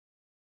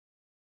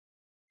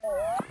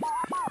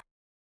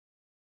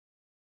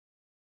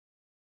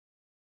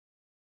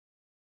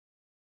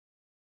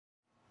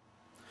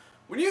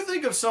When you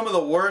think of some of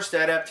the worst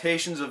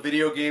adaptations of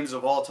video games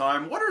of all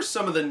time, what are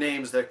some of the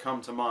names that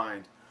come to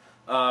mind?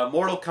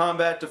 Mortal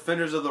Kombat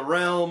Defenders of the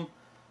Realm,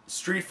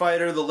 Street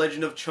Fighter The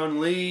Legend of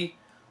Chun-Li,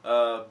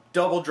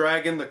 Double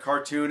Dragon, the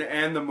cartoon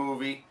and the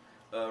movie,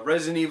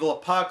 Resident Evil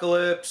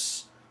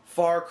Apocalypse,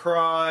 Far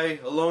Cry,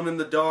 Alone in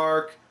the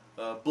Dark,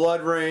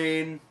 Blood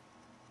Rain.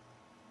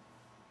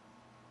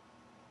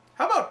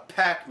 How about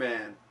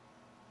Pac-Man?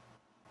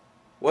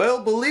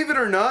 Well, believe it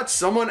or not,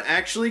 someone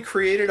actually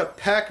created a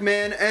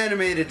Pac-Man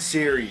animated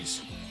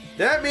series.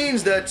 That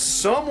means that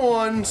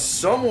someone,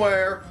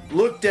 somewhere,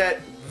 looked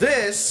at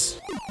this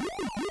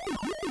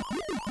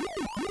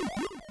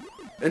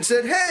and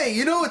said, hey,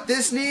 you know what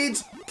this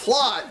needs?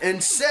 Plot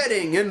and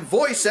setting and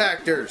voice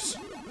actors.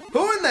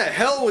 Who in the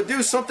hell would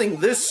do something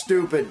this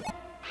stupid?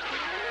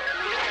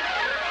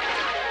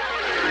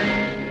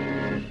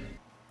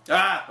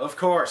 Ah, of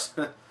course.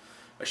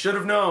 I should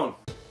have known.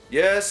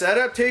 Yes,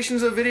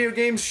 adaptations of video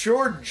games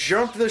sure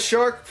jumped the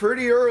shark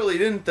pretty early,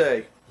 didn't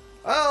they?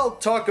 I'll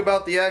talk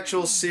about the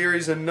actual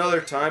series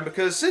another time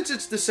because since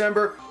it's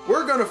December,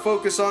 we're going to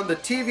focus on the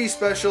TV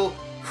special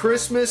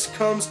Christmas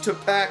Comes to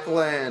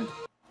Pac-Land.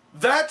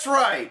 That's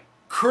right!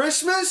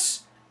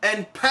 Christmas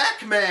and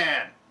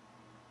Pac-Man!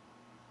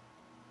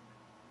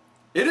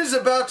 It is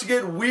about to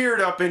get weird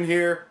up in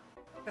here.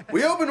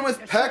 We open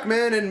with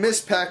Pac-Man and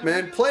Miss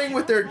Pac-Man playing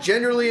with their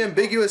genderly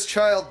ambiguous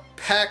child,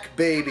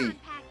 Pac-Baby.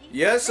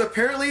 Yes,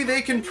 apparently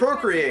they can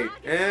procreate,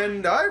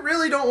 and I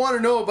really don't want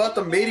to know about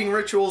the mating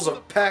rituals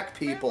of Pac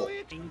people.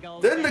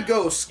 Then the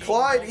ghosts,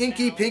 Clyde,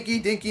 Inky, Pinky,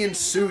 Dinky, and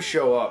Sue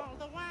show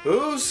up,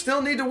 who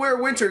still need to wear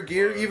winter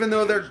gear even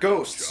though they're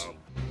ghosts.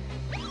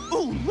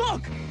 Oh,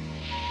 look!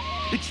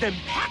 It's them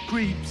Pac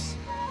creeps!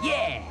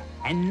 Yeah,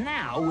 and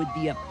now would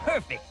be a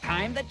perfect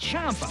time to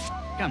chomp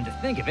 'em. Come to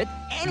think of it,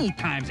 any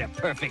time's a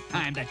perfect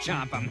time to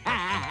chomp 'em.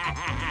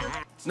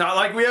 It's not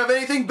like we have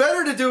anything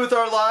better to do with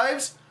our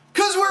lives.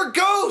 'Cause we're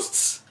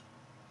ghosts!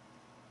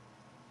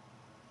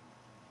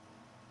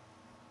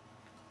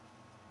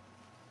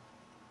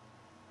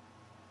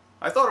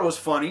 I thought it was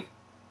funny.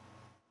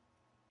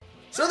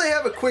 So they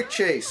have a quick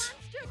chase.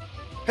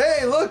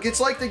 Hey, look, it's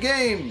like the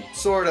game,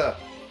 sorta.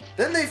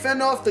 Then they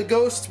fend off the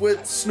ghosts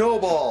with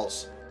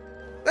snowballs.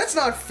 That's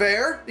not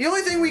fair. The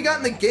only thing we got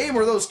in the game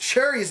were those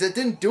cherries that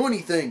didn't do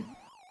anything.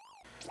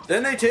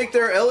 Then they take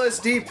their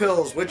LSD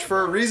pills, which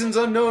for reasons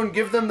unknown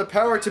give them the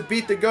power to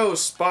beat the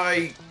ghosts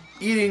by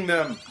eating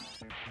them.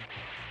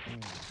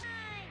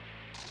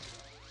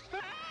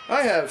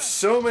 I have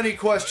so many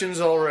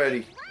questions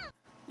already.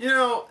 You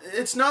know,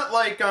 it's not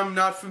like I'm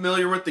not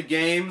familiar with the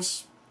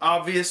games,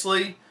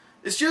 obviously.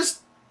 It's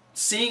just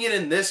seeing it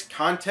in this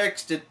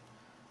context, it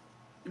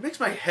makes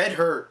my head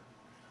hurt.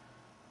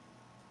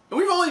 And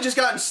we've only just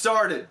gotten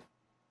started.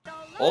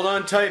 Hold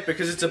on tight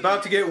because it's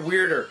about to get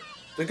weirder.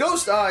 The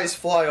ghost eyes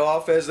fly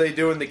off as they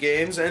do in the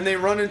games and they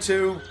run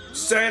into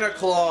Santa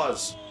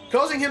Claus,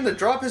 causing him to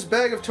drop his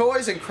bag of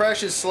toys and crash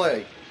his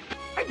sleigh.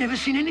 I've never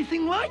seen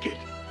anything like it.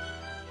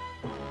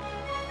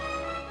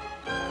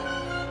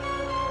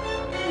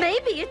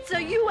 Maybe it's a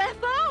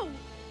UFO.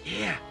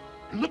 Yeah,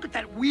 and look at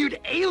that weird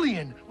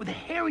alien with a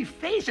hairy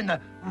face and a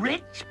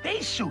red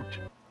spacesuit.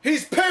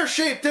 He's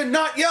pear-shaped and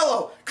not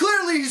yellow.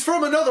 Clearly he's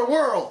from another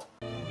world.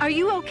 Are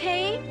you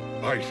okay?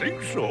 I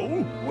think so.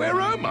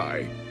 Where am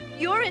I?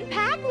 You're in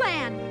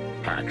Pac-Land.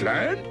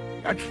 Pac-Land?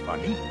 That's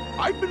funny.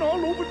 I've been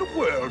all over the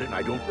world and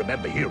I don't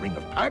remember hearing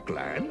of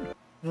Pac-Land.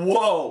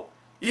 Whoa!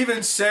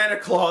 Even Santa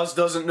Claus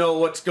doesn't know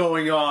what's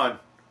going on.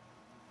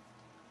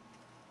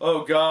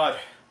 Oh God.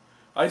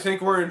 I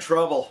think we're in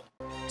trouble.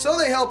 So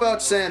they help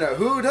out Santa,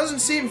 who doesn't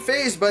seem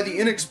fazed by the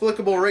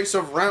inexplicable race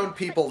of round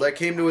people that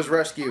came to his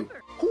rescue.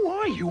 Who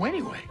are you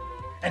anyway?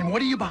 And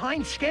what are you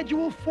behind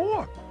schedule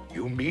for?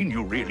 You mean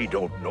you really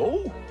don't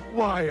know?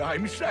 Why,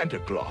 I'm Santa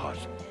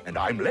Claus, and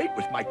I'm late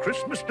with my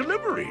Christmas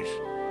deliveries.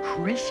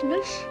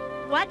 Christmas?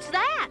 What's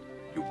that?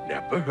 You've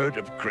never heard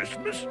of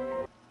Christmas?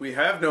 We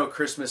have no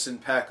Christmas in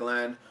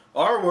Pac-Land.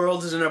 Our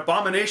world is an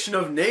abomination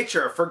of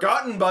nature,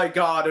 forgotten by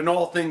God and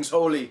all things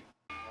holy.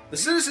 The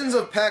citizens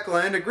of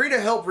Pac-Land agree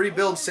to help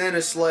rebuild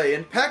Santa's sleigh,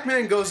 and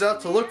Pac-Man goes out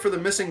to look for the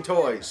missing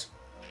toys.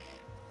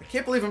 I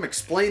can't believe I'm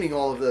explaining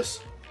all of this.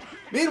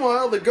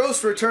 Meanwhile, the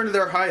ghosts return to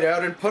their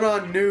hideout and put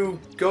on new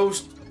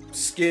ghost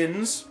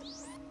skins.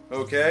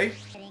 Okay.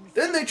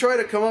 Then they try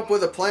to come up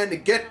with a plan to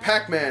get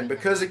Pac-Man,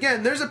 because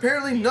again, there's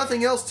apparently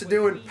nothing else to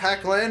do in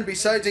Pac-Land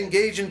besides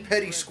engage in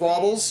petty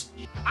squabbles.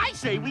 I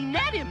say we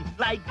net him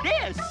like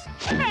this.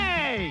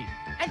 Hey!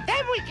 And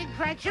then we can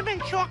drench him in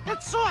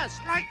chocolate sauce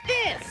like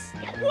this.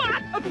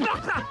 What?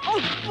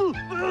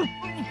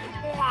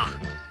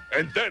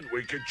 And then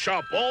we can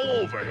chomp all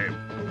over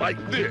him, like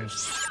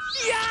this.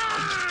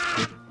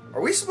 Yeah!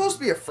 Are we supposed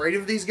to be afraid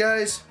of these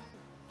guys?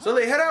 So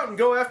they head out and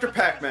go after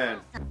Pac-Man.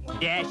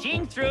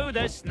 Dashing through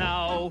the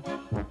snow.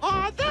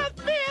 On the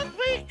fifth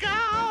we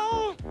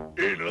go.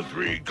 In a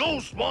three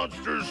ghost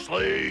monster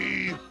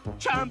sleigh.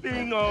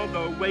 Chomping all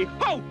the way.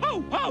 Ho,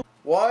 ho, ho!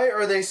 Why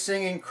are they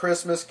singing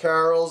Christmas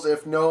carols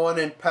if no one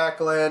in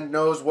Pac-Land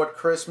knows what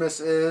Christmas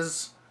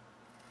is?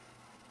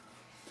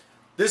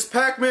 This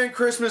Pac-Man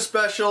Christmas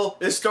special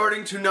is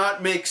starting to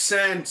not make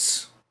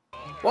sense.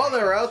 While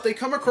they're out, they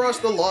come across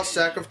the lost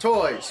sack of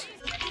toys.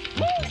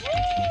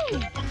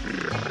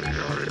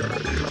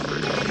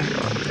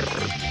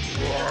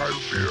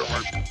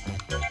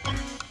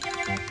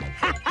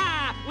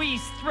 Ha-ha! We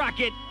struck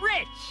it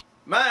rich!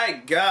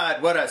 My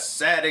God, what a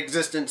sad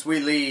existence we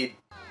lead.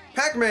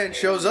 Pac-Man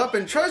shows up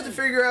and tries to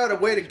figure out a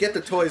way to get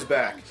the toys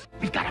back.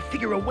 We've got to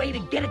figure a way to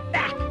get it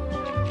back.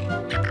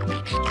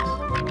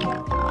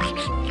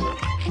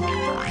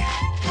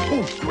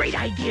 Oh, great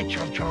idea,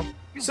 Chomp Chomp.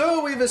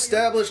 So we've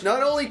established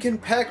not only can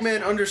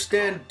Pac-Man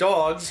understand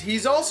dogs,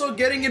 he's also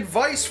getting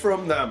advice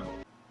from them.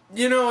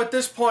 You know, at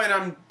this point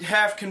I'm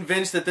half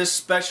convinced that this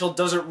special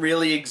doesn't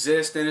really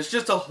exist and it's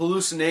just a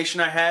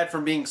hallucination I had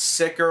from being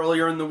sick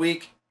earlier in the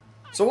week.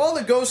 So while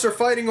the ghosts are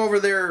fighting over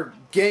their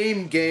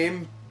game,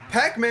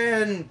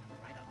 Pac-Man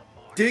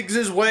digs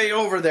his way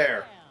over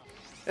there.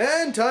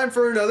 And time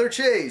for another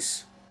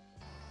chase.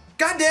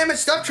 God damn it,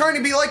 stop trying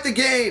to be like the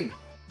game!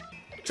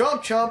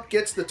 Chomp Chomp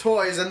gets the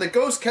toys and the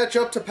ghosts catch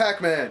up to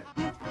Pac-Man.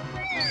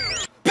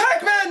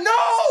 Pac-Man,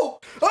 no!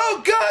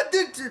 Oh God!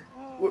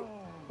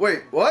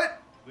 Wait,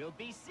 what? We'll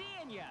be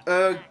seeing ya.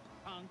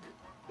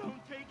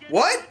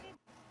 What?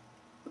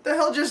 What the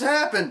hell just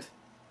happened?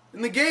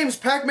 In the games,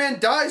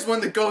 Pac-Man dies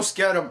when the ghosts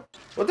get him.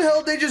 What the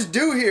hell did they just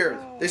do here?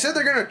 They said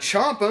they're gonna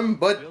chomp him,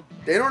 but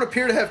they don't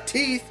appear to have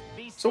teeth.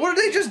 So what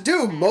did they just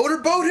do?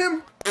 Motorboat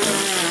him?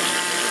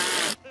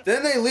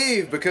 Then they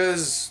leave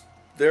because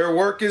their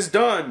work is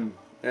done.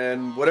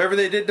 And whatever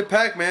they did to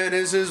Pac-Man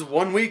is his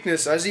one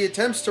weakness as he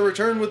attempts to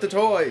return with the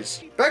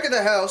toys. Back at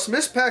the house,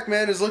 Miss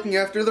Pac-Man is looking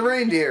after the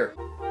reindeer.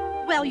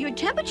 Well, your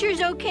temperature's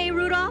okay,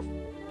 Rudolph,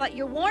 but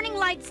your warning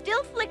light's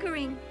still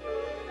flickering.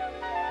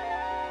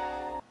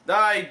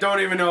 I don't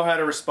even know how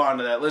to respond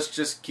to that. Let's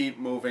just keep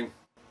moving.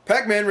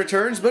 Pac-Man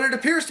returns, but it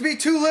appears to be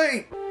too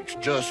late. It's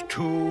just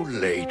too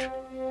late.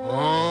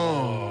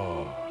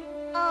 Oh.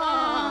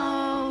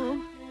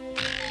 Oh.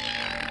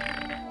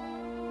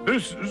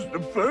 This is the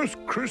first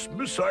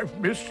Christmas I've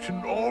missed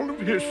in all of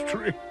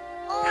history.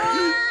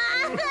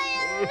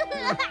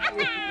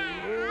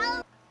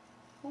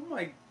 Oh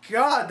my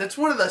God, that's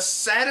one of the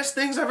saddest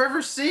things I've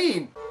ever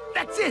seen.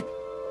 That's it.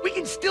 We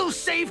can still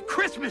save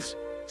Christmas.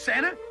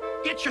 Santa,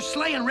 get your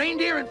sleigh and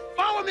reindeer and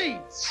follow me.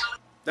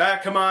 Ah,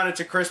 come on, it's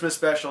a Christmas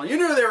special. You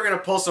knew they were gonna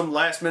pull some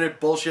last-minute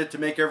bullshit to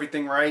make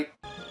everything right.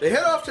 They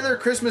head off to their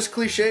Christmas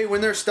cliché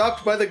when they're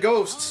stopped by the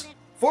ghosts.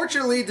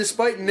 Fortunately,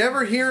 despite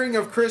never hearing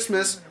of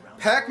Christmas,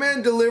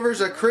 Pac-Man delivers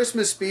a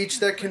Christmas speech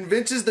that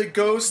convinces the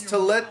ghosts to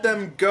let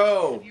them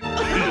go.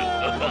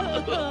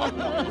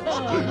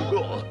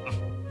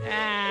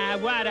 Ah,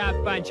 what a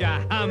bunch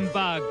of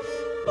humbugs.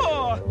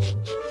 Oh,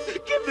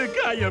 give the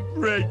guy a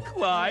break,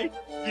 Clyde.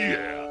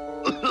 Yeah.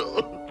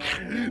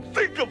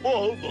 Think of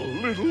all the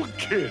little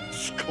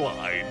kids,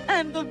 Clyde.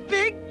 And the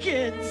big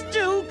kids,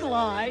 too,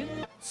 Clyde.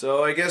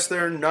 So I guess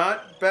they're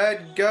not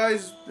bad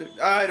guys?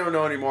 I don't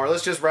know anymore.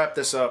 Let's just wrap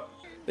this up.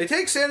 They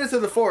take Santa to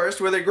the forest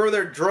where they grow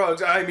their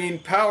drugs,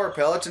 power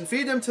pellets, and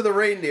feed them to the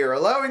reindeer,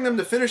 allowing them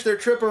to finish their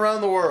trip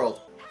around the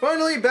world.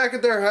 Finally, back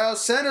at their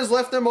house, Santa's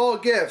left them all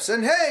gifts,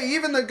 and hey,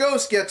 even the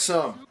ghosts get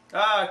some.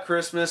 Ah,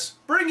 Christmas,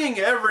 bringing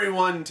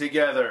everyone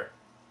together.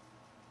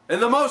 In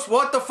the most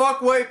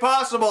what-the-fuck way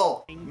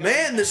possible.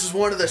 Man, this is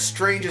one of the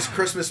strangest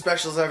Christmas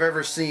specials I've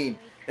ever seen.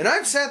 And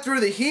I've sat through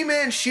the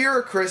He-Man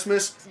She-Ra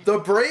Christmas, the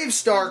Brave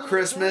Star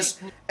Christmas,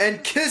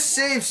 and Kiss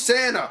Save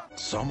Santa.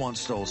 Someone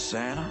stole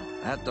Santa?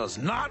 That does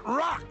not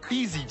rock!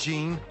 Easy,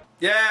 Gene.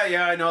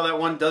 Yeah, I know that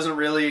one doesn't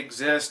really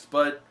exist,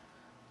 but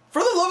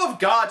for the love of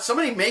God,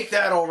 somebody make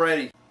that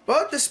already.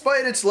 But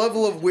despite its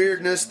level of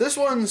weirdness, this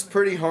one's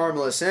pretty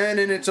harmless, and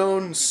in its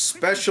own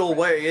special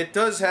way, it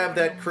does have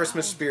that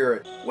Christmas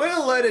spirit.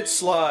 We'll let it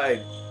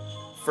slide.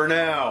 For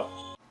now.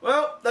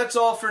 Well, that's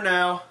all for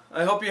now.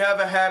 I hope you have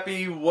a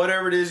happy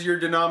whatever it is your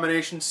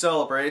denomination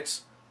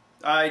celebrates.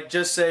 I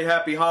just say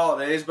happy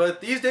holidays, but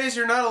these days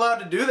you're not allowed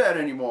to do that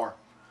anymore.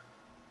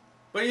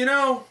 But you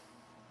know,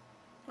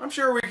 I'm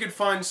sure we could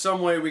find some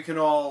way we can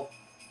all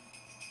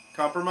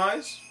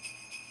compromise.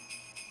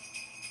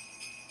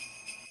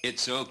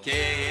 It's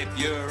okay if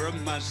you're a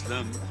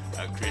Muslim,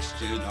 a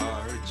Christian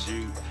or a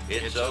Jew.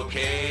 It's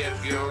okay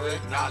if you're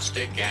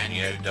agnostic and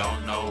you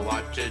don't know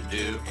what to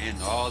do.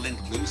 An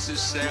all-inclusive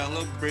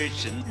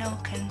celebration. No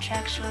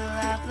contractual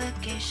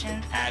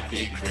obligation.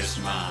 Happy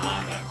Christmas,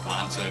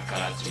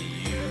 Kwanzaa to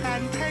you.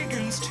 And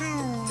pagans,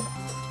 too.